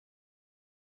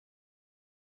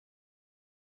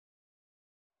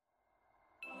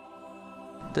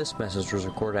This message was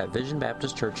recorded at Vision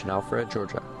Baptist Church in Alpharetta,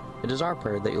 Georgia. It is our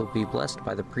prayer that you will be blessed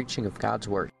by the preaching of God's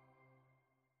Word.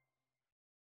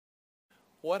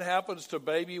 What happens to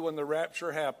baby when the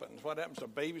rapture happens? What happens to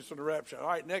babies when the rapture? All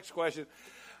right, next question.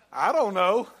 I don't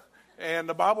know, and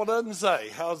the Bible doesn't say.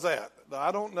 How's that?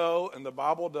 I don't know, and the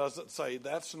Bible doesn't say.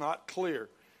 That's not clear.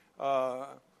 That's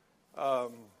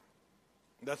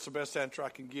the best answer I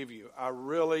can give you. I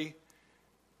really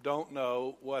don't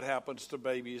know what happens to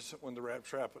babies when the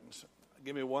rapture happens.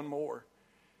 Give me one more.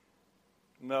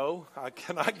 No, I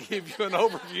cannot give you an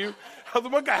overview of the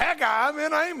book of Haggai. I'm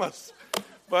in Amos.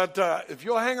 But if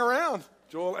you'll hang around,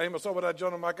 Joel, Amos, Obadiah,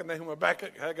 Jonah, Micah, Nahum,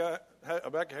 Habakkuk,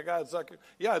 Haggai, Zechariah,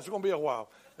 yeah, it's going to be a while.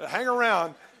 Hang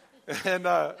around, and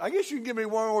I guess you can give me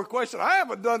one more question. I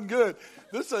haven't done good.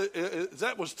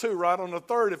 That was two, right? On the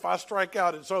third, if I strike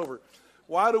out, it's over.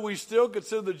 Why do we still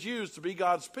consider the Jews to be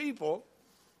God's people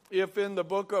if in the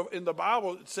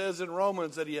Bible it says in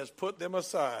Romans that he has put them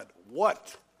aside?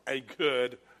 What a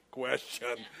good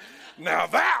question. Now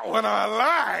that one I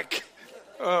like.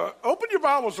 Open your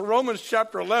Bibles to Romans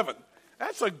chapter 11.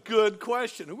 That's a good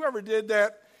question. Whoever did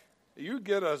that, you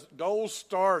get a gold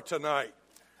star tonight.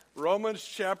 Romans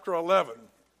chapter 11.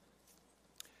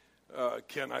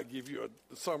 Can I give you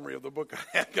a summary of the book of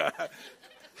Haggai?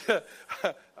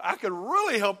 I could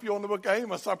really help you on the book of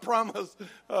Amos, I promise.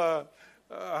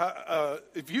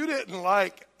 If you didn't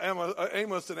like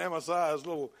Amos and Amaziah's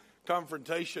little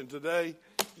confrontation today,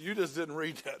 you just didn't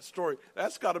read that story.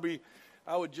 That's got to be,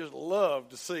 I would just love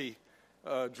to see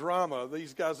drama.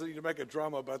 These guys need to make a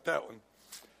drama about that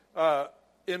one.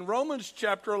 In Romans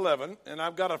chapter 11, and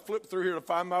I've got to flip through here to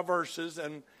find my verses,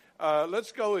 and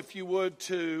let's go, if you would,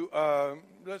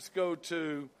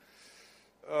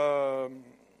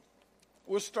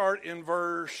 we'll start in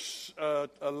verse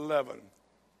 11.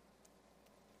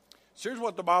 So here's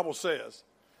what the Bible says.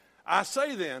 I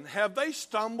say then, have they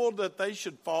stumbled that they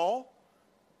should fall?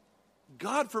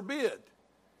 God forbid.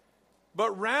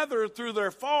 But rather through their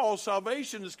fall,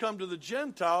 salvation has come to the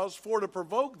Gentiles for to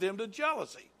provoke them to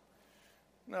jealousy.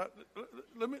 Now,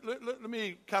 let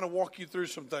me kind of walk you through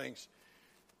some things.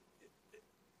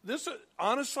 This,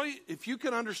 honestly, if you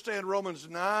can understand Romans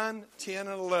 9, 10,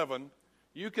 and 11,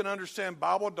 you can understand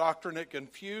Bible doctrine. It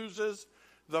confuses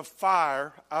the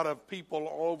fire out of people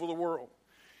all over the world.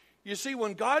 You see,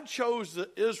 when God chose the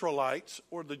Israelites,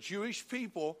 or the Jewish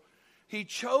people, he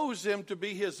chose them to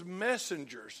be his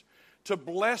messengers, to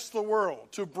bless the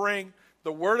world, to bring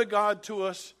the Word of God to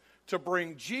us, to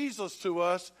bring Jesus to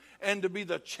us, and to be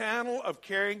the channel of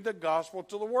carrying the gospel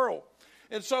to the world.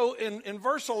 And so in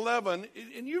verse 11,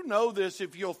 and you know this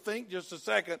if you'll think just a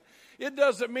second, it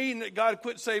doesn't mean that God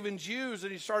quit saving Jews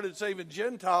and he started saving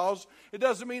Gentiles. It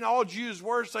doesn't mean all Jews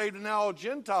were saved and now all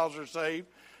Gentiles are saved.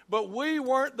 But we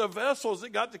weren't the vessels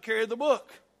that got to carry the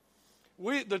book.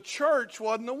 The church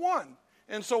wasn't the one.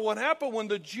 And so what happened when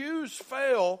the Jews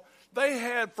fell, they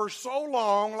had for so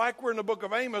long, like we're in the book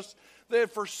of Amos, they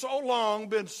had for so long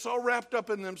been so wrapped up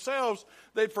in themselves,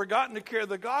 they'd forgotten to carry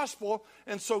the gospel.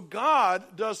 And so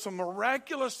God does some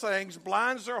miraculous things,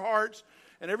 blinds their hearts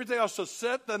and everything else to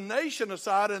set the nation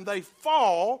aside, and they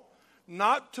fall,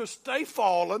 not to stay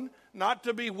fallen, not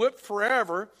to be whipped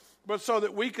forever, but so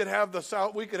that we could have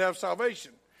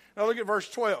salvation. Now look at verse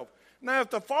 12. Now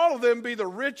if the fall of them be the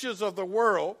riches of the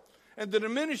world, and the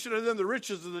diminishing of them the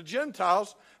riches of the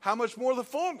Gentiles, how much more the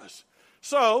fullness?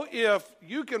 So if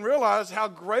you can realize how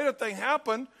great a thing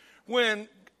happened when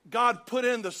God put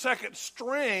in the second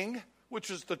string,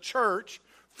 which is the church.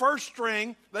 First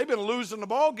string, they've been losing the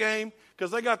ball game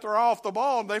because they got their eye off the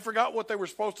ball and they forgot what they were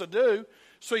supposed to do.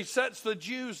 So he sets the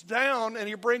Jews down and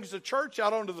he brings the church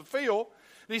out onto the field.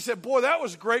 And he said, boy, that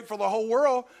was great for the whole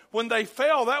world. When they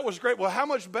fell, that was great. Well, how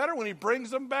much better when he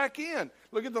brings them back in?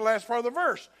 Look at the last part of the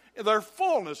verse. Their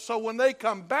fullness. So when they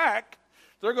come back,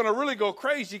 they're going to really go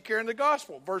crazy carrying the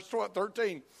gospel. Verse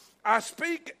 13. I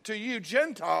speak to you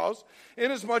Gentiles,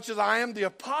 inasmuch as I am the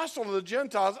apostle of the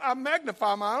Gentiles, I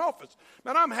magnify my office.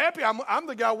 Man, I'm happy. I'm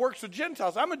the guy who works with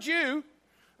Gentiles. I'm a Jew,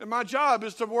 and my job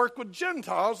is to work with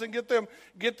Gentiles and get them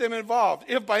involved.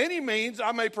 If by any means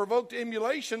I may provoke to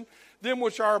emulation them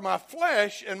which are my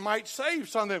flesh and might save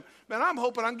some of them. Man, I'm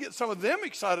hoping I can get some of them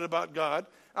excited about God.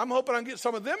 I'm hoping I can get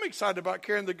some of them excited about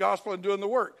carrying the gospel and doing the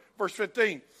work. Verse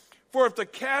 15. For if the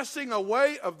casting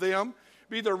away of them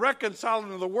be the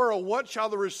reconciling of the world, what shall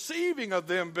the receiving of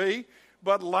them be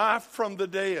but life from the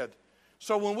dead?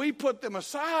 So when we put them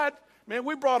aside, man,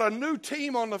 we brought a new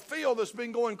team on the field that's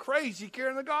been going crazy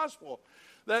carrying the gospel.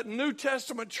 That New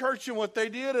Testament church and what they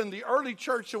did, and the early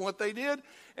church and what they did,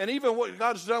 and even what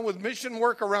God's done with mission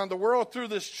work around the world through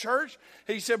this church,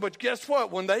 he said, but guess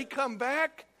what? When they come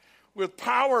back, with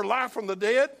power, life from the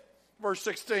dead. Verse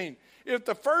 16, if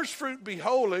the first fruit be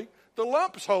holy, the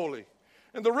lump's holy.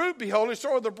 And the root be holy,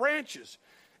 so are the branches.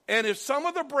 And if some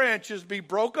of the branches be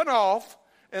broken off,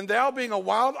 and thou being a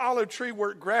wild olive tree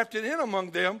wert grafted in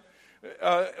among them,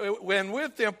 when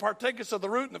with them partakest of the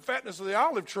root and the fatness of the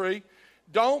olive tree,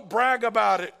 don't brag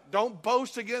about it. Don't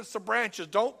boast against the branches.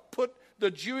 Don't put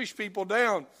the Jewish people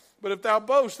down. But if thou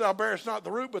boast, thou bearest not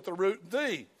the root, but the root in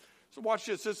thee. So watch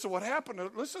this. This is what happened.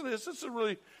 Listen to this. This is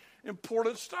really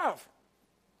important stuff.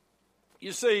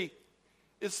 You see,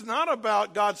 it's not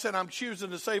about God saying, I'm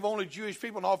choosing to save only Jewish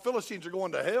people and all Philistines are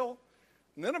going to hell.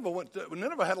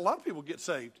 Nineveh had a lot of people get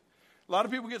saved. A lot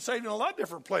of people get saved in a lot of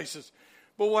different places.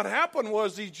 But what happened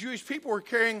was these Jewish people were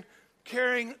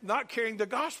not carrying the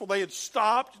gospel. They had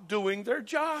stopped doing their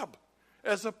job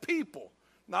as a people,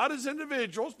 not as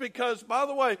individuals, because, by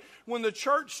the way, when the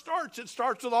church starts, it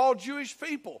starts with all Jewish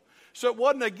people. So it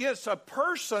wasn't against a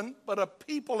person, but a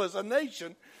people as a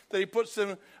nation that he puts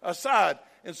them aside.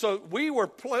 And so we are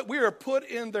put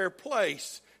in their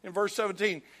place. In verse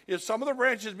 17, if some of the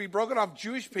branches be broken off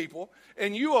Jewish people,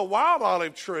 and you, a wild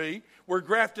olive tree, were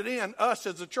grafted in, us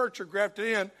as a church are grafted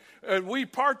in, and we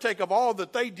partake of all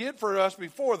that they did for us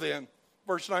before then.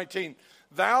 Verse 19,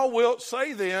 thou wilt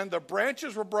say then, the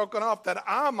branches were broken off that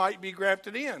I might be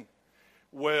grafted in.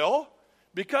 Well,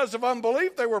 because of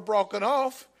unbelief they were broken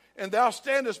off, and thou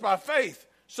standest by faith.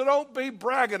 So don't be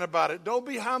bragging about it. Don't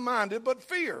be high-minded, but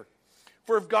fear.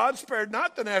 For if God spared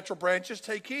not the natural branches,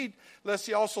 take heed, lest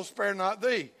he also spare not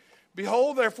thee.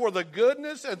 Behold, therefore, the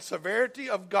goodness and severity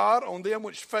of God on them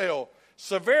which fell.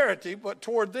 Severity, but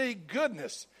toward thee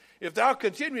goodness. If thou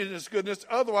continue in this goodness,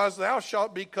 otherwise thou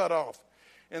shalt be cut off.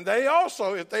 And they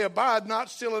also, if they abide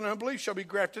not still in unbelief, shall be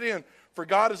grafted in. For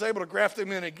God is able to graft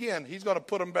them in again. He's going to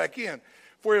put them back in.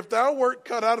 For if thou wert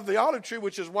cut out of the olive tree,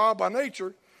 which is wild by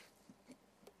nature,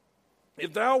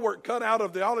 if thou wert cut out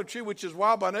of the olive tree, which is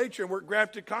wild by nature, and wert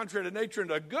grafted contrary to nature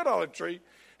into a good olive tree,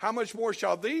 how much more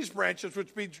shall these branches,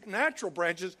 which be natural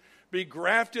branches, be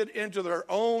grafted into their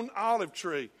own olive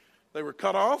tree? They were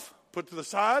cut off, put to the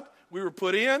side. We were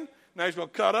put in. Now he's going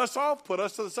to cut us off, put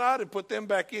us to the side, and put them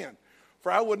back in.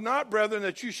 For I would not, brethren,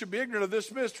 that you should be ignorant of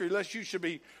this mystery, lest you should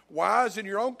be wise in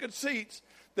your own conceits,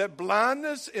 that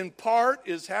blindness in part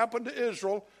is happened to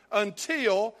Israel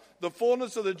until the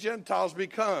fullness of the Gentiles be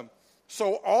come.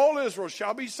 So all Israel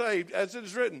shall be saved, as it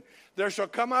is written, there shall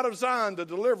come out of Zion the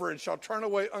deliverer, and shall turn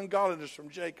away ungodliness from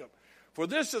Jacob. For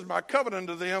this is my covenant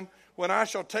to them, when I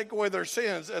shall take away their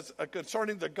sins, as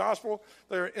concerning the gospel,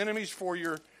 they are enemies for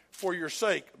your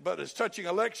sake. But as touching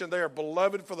election, they are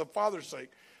beloved for the Father's sake.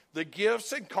 The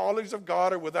gifts and callings of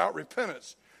God are without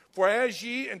repentance. For as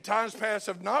ye in times past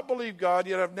have not believed God,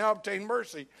 yet have now obtained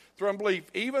mercy through unbelief,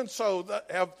 even so that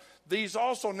have these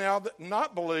also now that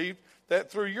not believed, that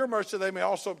through your mercy they may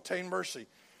also obtain mercy.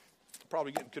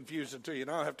 Probably getting confusing to you.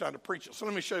 Now I don't have time to preach it. So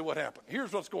let me show you what happened.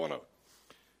 Here's what's going on.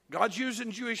 God's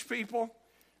using Jewish people,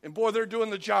 and boy, they're doing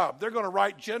the job. They're going to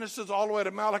write Genesis all the way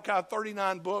to Malachi,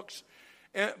 39 books.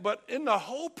 But in the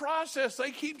whole process,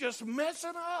 they keep just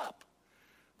messing up.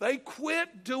 They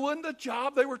quit doing the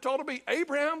job they were told to be.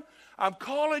 Abraham, I'm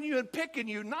calling you and picking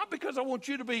you, not because I want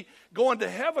you to be going to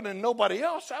heaven and nobody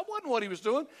else. That wasn't what he was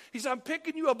doing. He said, I'm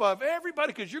picking you above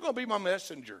everybody because you're going to be my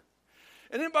messenger.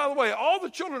 And then, by the way, all the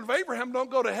children of Abraham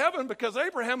don't go to heaven because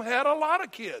Abraham had a lot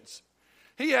of kids.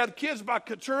 He had kids by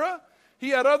Keturah. He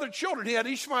had other children. He had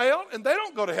Ishmael, and they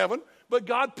don't go to heaven. But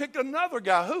God picked another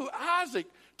guy, who? Isaac,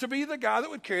 to be the guy that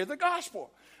would carry the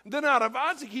gospel. Then out of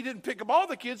Isaac, he didn't pick up all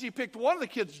the kids. He picked one of the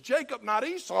kids, Jacob, not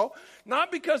Esau.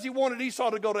 Not because he wanted Esau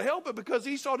to go to hell, but because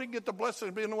Esau didn't get the blessing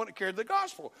of being the one that carried the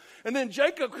gospel. And then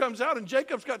Jacob comes out, and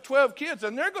Jacob's got 12 kids,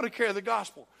 and they're going to carry the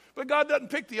gospel. But God doesn't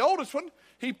pick the oldest one.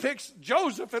 He picks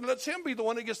Joseph and lets him be the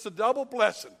one that gets the double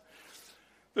blessing.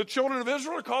 The children of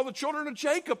Israel are called the children of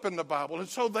Jacob in the Bible. And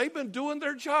so they've been doing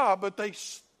their job, but they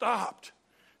stopped.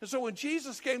 And so when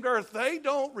Jesus came to earth, they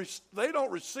don't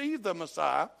receive the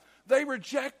Messiah. They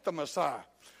reject the Messiah.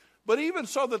 But even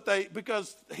so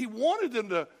because he wanted them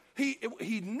to,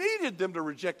 he needed them to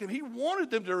reject him. He wanted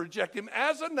them to reject him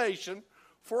as a nation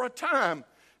for a time.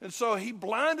 And so he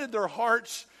blinded their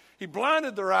hearts. He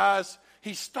blinded their eyes.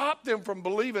 He stopped them from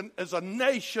believing as a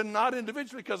nation, not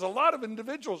individually, because a lot of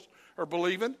individuals are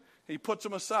believing. He puts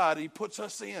them aside. He puts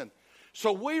us in.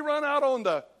 So we run out on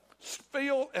the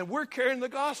field, and we're carrying the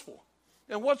gospel.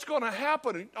 And what's going to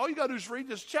happen, all you got to do is read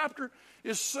this chapter,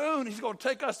 is soon he's going to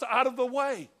take us out of the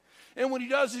way. And when he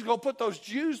does, he's going to put those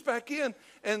Jews back in,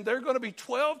 and they're going to be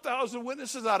 12,000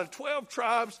 witnesses out of 12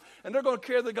 tribes, and they're going to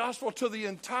carry the gospel to the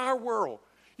entire world.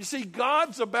 You see,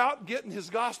 God's about getting his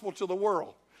gospel to the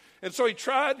world. And so he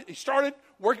started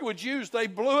working with Jews. They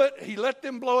blew it. He let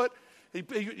them blow it.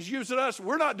 He's using us.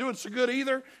 We're not doing so good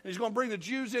either. And he's going to bring the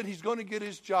Jews in. He's going to get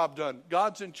his job done.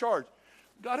 God's in charge.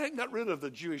 God ain't got rid of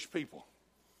the Jewish people.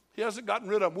 He hasn't gotten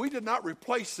rid of them. We did not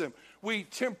replace them. We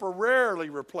temporarily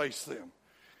replaced them.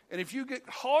 And if you get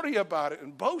haughty about it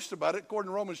and boast about it, according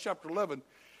to Romans chapter 11,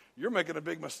 you're making a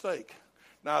big mistake.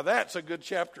 Now, that's a good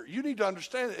chapter. You need to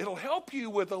understand it. It'll help you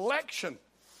with election.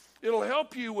 It'll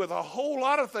help you with a whole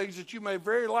lot of things that you may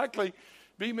very likely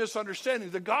be misunderstanding.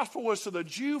 The gospel was to the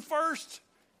Jew first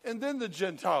and then the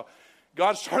Gentile.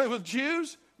 God started with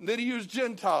Jews, and then he used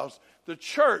Gentiles. The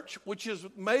church, which is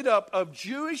made up of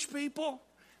Jewish people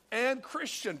and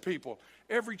Christian people.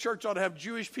 Every church ought to have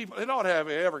Jewish people. It ought to have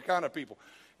every kind of people.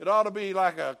 It ought to be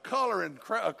like a coloring,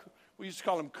 we used to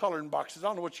call them coloring boxes. I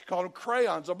don't know what you call them,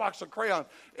 crayons, a box of crayons.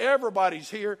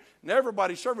 Everybody's here, and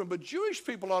everybody's serving. But Jewish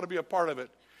people ought to be a part of it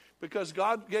because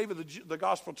God gave the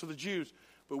gospel to the Jews.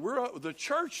 But we're the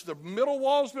church, the middle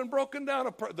wall's been broken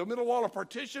down, the middle wall of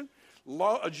partition.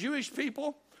 Jewish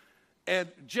people and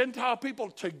Gentile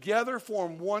people together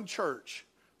form one church,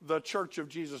 the church of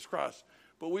Jesus Christ.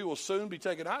 But we will soon be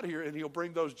taken out of here, and he'll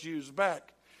bring those Jews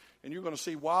back. And you're going to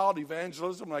see wild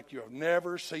evangelism like you have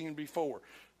never seen before.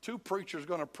 2 preachers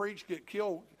going to preach, get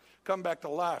killed, come back to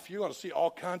life. You're going to see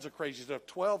all kinds of crazy stuff.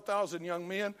 12,000 young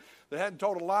men that hadn't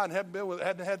told a lie and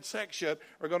hadn't had sex yet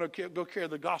are going to go carry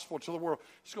the gospel to the world.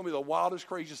 It's going to be the wildest,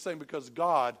 craziest thing because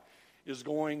God is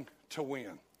going to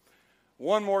win.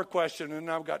 One more question, and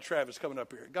I've got Travis coming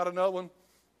up here. Got another one?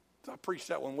 I preached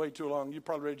that one way too long. You're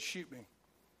probably ready to shoot me.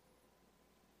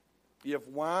 If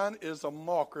wine is a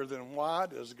mocker, then why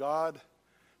does God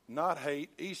not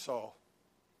hate Esau?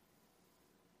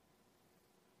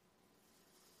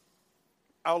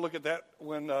 I'll look at that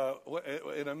when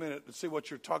in a minute and see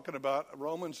what you're talking about.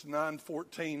 Romans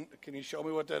 9:14. Can you show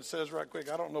me what that says right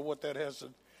quick? I don't know what that has to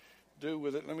do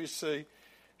with it. Let me see.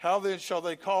 How then shall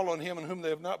they call on him in whom they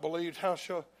have not believed?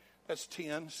 That's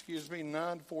 10,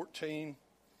 9:14.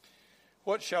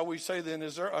 What shall we say then?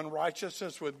 Is there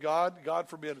unrighteousness with God? God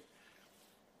forbid.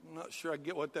 I'm not sure I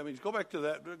get what that means. Go back to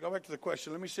that. Go back to the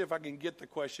question. Let me see if I can get the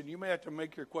question. You may have to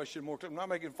make your question more clear. I'm not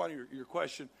making fun of your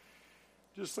question.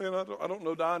 Just saying I don't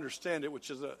know that I understand it, which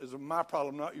is my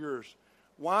problem, not yours.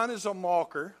 Wine is a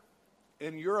mocker,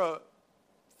 and you're a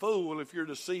fool if you're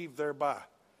deceived thereby.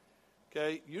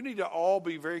 Okay? You need to all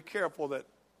be very careful that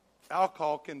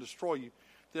alcohol can destroy you.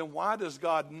 Then why does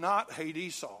God not hate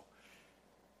Esau?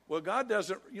 Well, God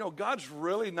doesn't, God's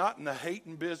really not in the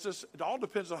hating business. It all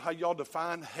depends on how y'all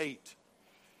define hate.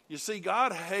 You see,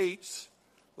 God hates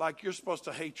like you're supposed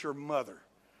to hate your mother.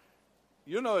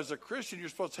 As a Christian, you're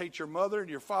supposed to hate your mother and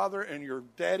your father and your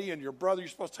daddy and your brother. You're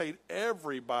supposed to hate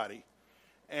everybody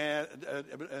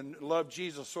and love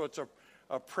Jesus. So it's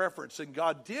a preference. And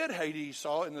God did hate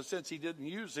Esau in the sense he didn't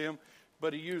use him,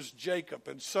 but he used Jacob.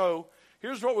 And so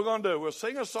here's what we're going to do. We'll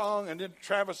sing a song, and then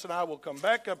Travis and I will come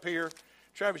back up here.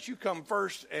 Travis, you come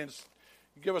first and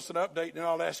give us an update, and then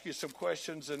I'll ask you some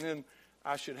questions, and then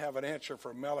I should have an answer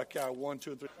for Malachi 1,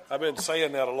 2, 3. I've been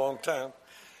saying that a long time.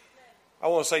 I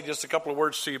want to say just a couple of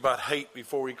words to you about hate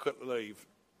before we leave.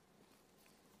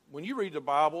 When you read the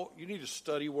Bible, you need to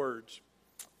study words.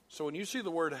 So when you see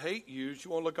the word hate used,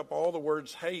 you want to look up all the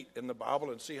words hate in the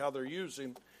Bible and see how they're used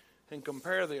and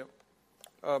compare them.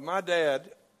 My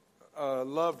dad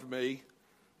loved me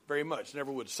very much.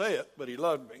 Never would say it, but he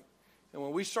loved me. And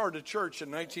when we started a church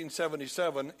in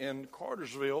 1977 in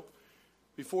Cartersville,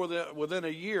 within a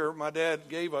year, my dad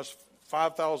gave us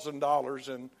 $5,000,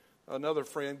 and another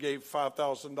friend gave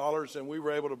 $5,000, and we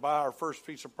were able to buy our first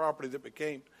piece of property that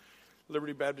became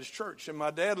Liberty Baptist Church. And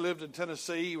my dad lived in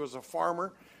Tennessee. He was a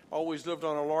farmer, always lived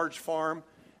on a large farm,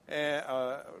 and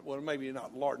well, maybe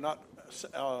not large, not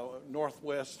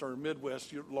northwest or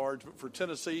midwest large, but for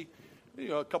Tennessee,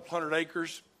 a couple hundred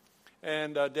acres.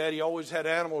 And Daddy always had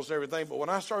animals and everything. But when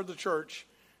I started the church,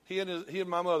 he and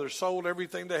my mother sold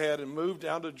everything they had and moved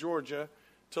down to Georgia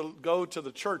to go to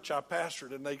the church I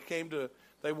pastored. And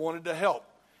they wanted to help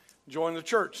join the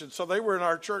church. And so they were in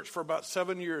our church for about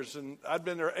 7 years. And I'd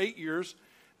been there 8 years.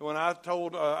 And when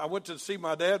I went to see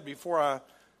my dad before I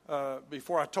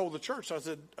told the church, I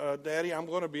said, Daddy, I'm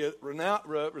going to be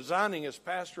resigning as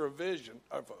pastor of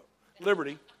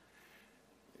Liberty.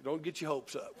 Don't get your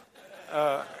hopes up.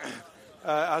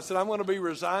 I said, I'm going to be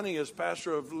resigning as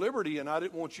pastor of Liberty, and I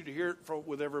didn't want you to hear it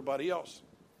with everybody else.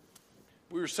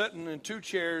 We were sitting in 2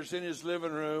 chairs in his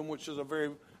living room, which is a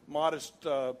very modest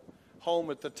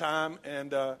home at the time,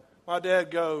 and my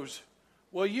dad goes,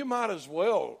 well, you might as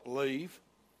well leave.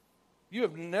 You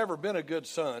have never been a good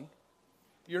son.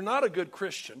 You're not a good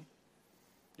Christian.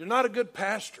 You're not a good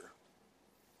pastor.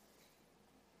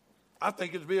 I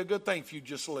think it'd be a good thing if you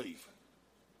just leave.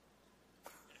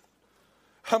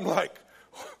 I'm like,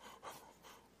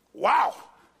 wow.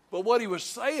 But what he was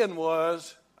saying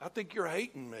was, I think you're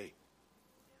hating me.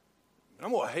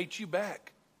 I'm going to hate you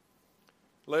back.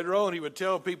 Later on, he would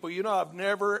tell people, I've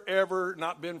never, ever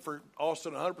not been for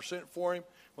Austin 100% for him.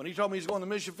 When he told me he's going to the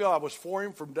mission field, I was for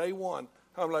him from day one.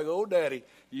 I'm like, oh, Daddy,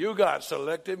 you got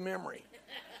selective memory.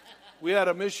 We had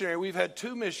a missionary. We've had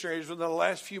 2 missionaries within the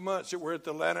last few months that were at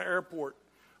the Atlanta airport.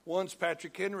 One's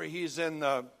Patrick Henry. He's in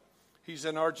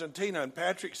Argentina. And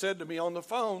Patrick said to me on the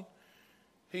phone,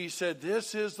 he said,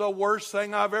 this is the worst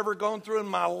thing I've ever gone through in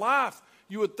my life.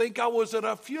 You would think I was at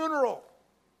a funeral.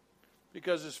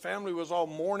 Because his family was all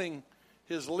mourning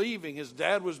his leaving. His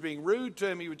dad was being rude to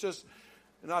him.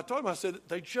 And I told him, I said,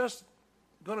 they're just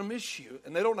going to miss you.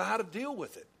 And they don't know how to deal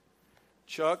with it.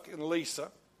 Chuck and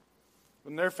Lisa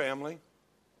and their family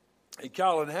and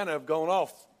Kyle and Hannah have gone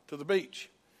off to the beach.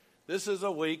 This is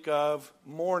a week of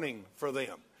mourning for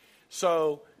them.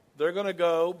 So they're going to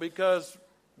go because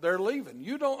they're leaving.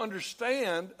 You don't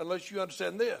understand unless you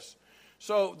understand this.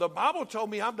 So the Bible told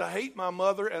me I'm to hate my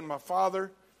mother and my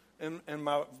father and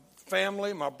my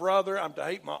family, my brother. I'm to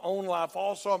hate my own life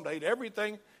also. I'm to hate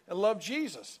everything and love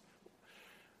Jesus.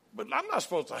 But I'm not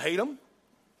supposed to hate them.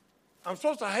 I'm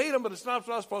supposed to hate them, but it's not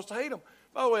supposed to hate them.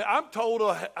 By the way, I'm told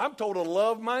to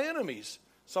love my enemies.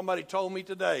 Somebody told me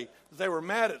today that they were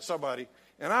mad at somebody.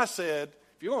 And I said,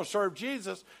 if you're going to serve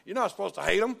Jesus, you're not supposed to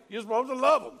hate them. You're supposed to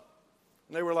love them.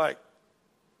 And they were like,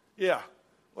 yeah,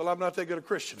 well, I'm not that good a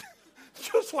Christian.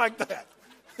 Just like that.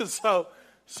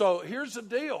 So here's the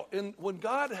deal. When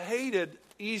God hated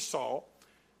Esau,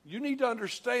 you need to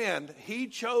understand he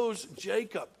chose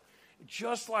Jacob.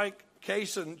 Just like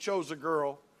Kason chose a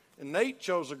girl and Nate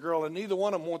chose a girl, and neither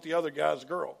one of them want the other guy's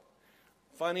girl.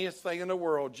 Funniest thing in the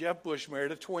world, Jeff Bush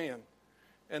married a twin.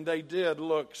 And they did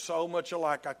look so much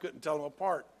alike, I couldn't tell them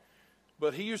apart.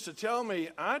 But he used to tell me,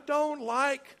 I don't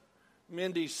like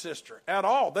Mindy's sister at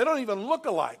all. They don't even look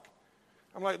alike.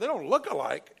 I'm like, they don't look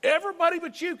alike. Everybody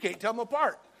but you can't tell them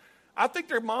apart. I think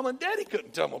their mom and daddy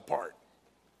couldn't tell them apart.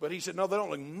 But he said, no, they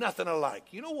don't look nothing alike.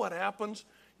 You know what happens?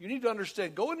 You need to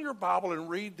understand. Go into your Bible and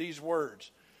read these words.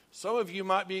 Some of you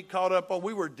might be caught up on,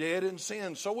 we were dead in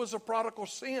sin. So was the prodigal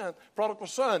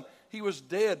son. He was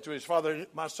dead to his father.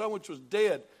 My son, which was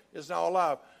dead, is now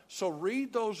alive. So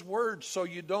read those words so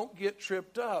you don't get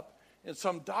tripped up in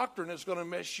some doctrine that's going to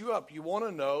mess you up. You want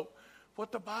to know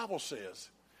what the Bible says.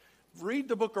 Read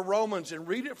the book of Romans and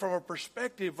read it from a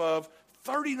perspective of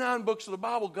 39 books of the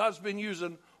Bible. God's been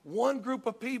using one group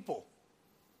of people,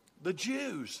 the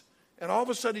Jews. And all of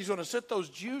a sudden he's going to set those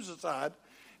Jews aside.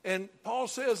 And Paul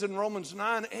says in Romans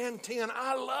 9 and 10,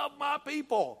 I love my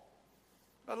people.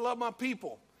 I love my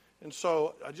people. And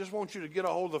so I just want you to get a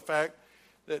hold of the fact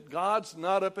that God's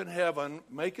not up in heaven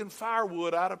making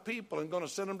firewood out of people and going to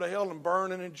send them to hell and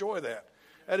burn and enjoy that.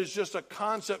 That is just a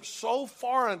concept so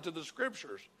foreign to the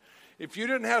Scriptures. If you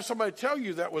didn't have somebody tell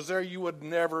you that was there, you would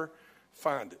never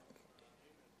find it.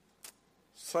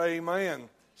 Say amen.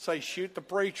 Say shoot the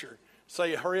preacher.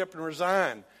 Say hurry up and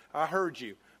resign. I heard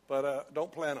you, but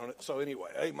don't plan on it. So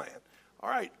anyway, amen. All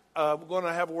right, we're going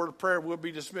to have a word of prayer. We'll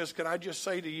be dismissed. Can I just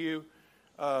say to you,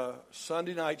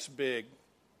 Sunday night's big.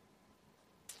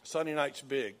 Sunday night's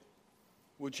big.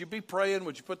 Would you be praying?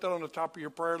 Would you put that on the top of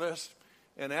your prayer list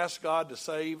and ask God to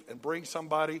save and bring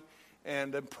somebody?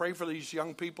 And then pray for these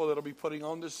young people that will be putting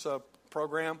on this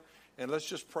program. And let's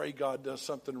just pray God does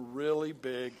something really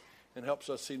big and helps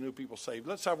us see new people saved.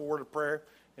 Let's have a word of prayer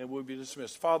and we'll be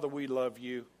dismissed. Father, we love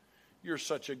you. You're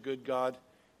such a good God.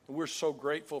 And we're so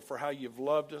grateful for how you've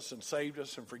loved us and saved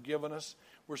us and forgiven us.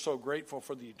 We're so grateful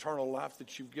for the eternal life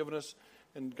that you've given us.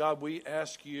 And God, we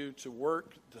ask you to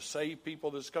work to save people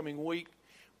this coming week.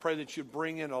 Pray that you'd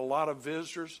bring in a lot of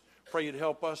visitors. Pray you'd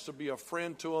help us to be a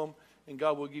friend to them. And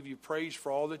God will give you praise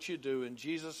for all that you do. In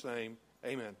Jesus' name,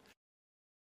 amen.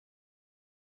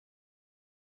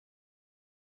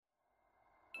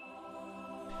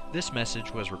 This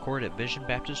message was recorded at Vision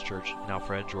Baptist Church in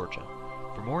Alpharetta, Georgia.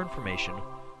 For more information,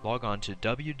 log on to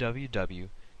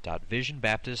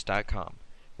www.visionbaptist.com,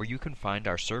 where you can find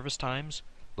our service times,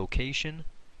 location,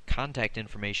 contact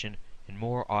information, and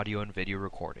more audio and video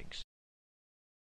recordings.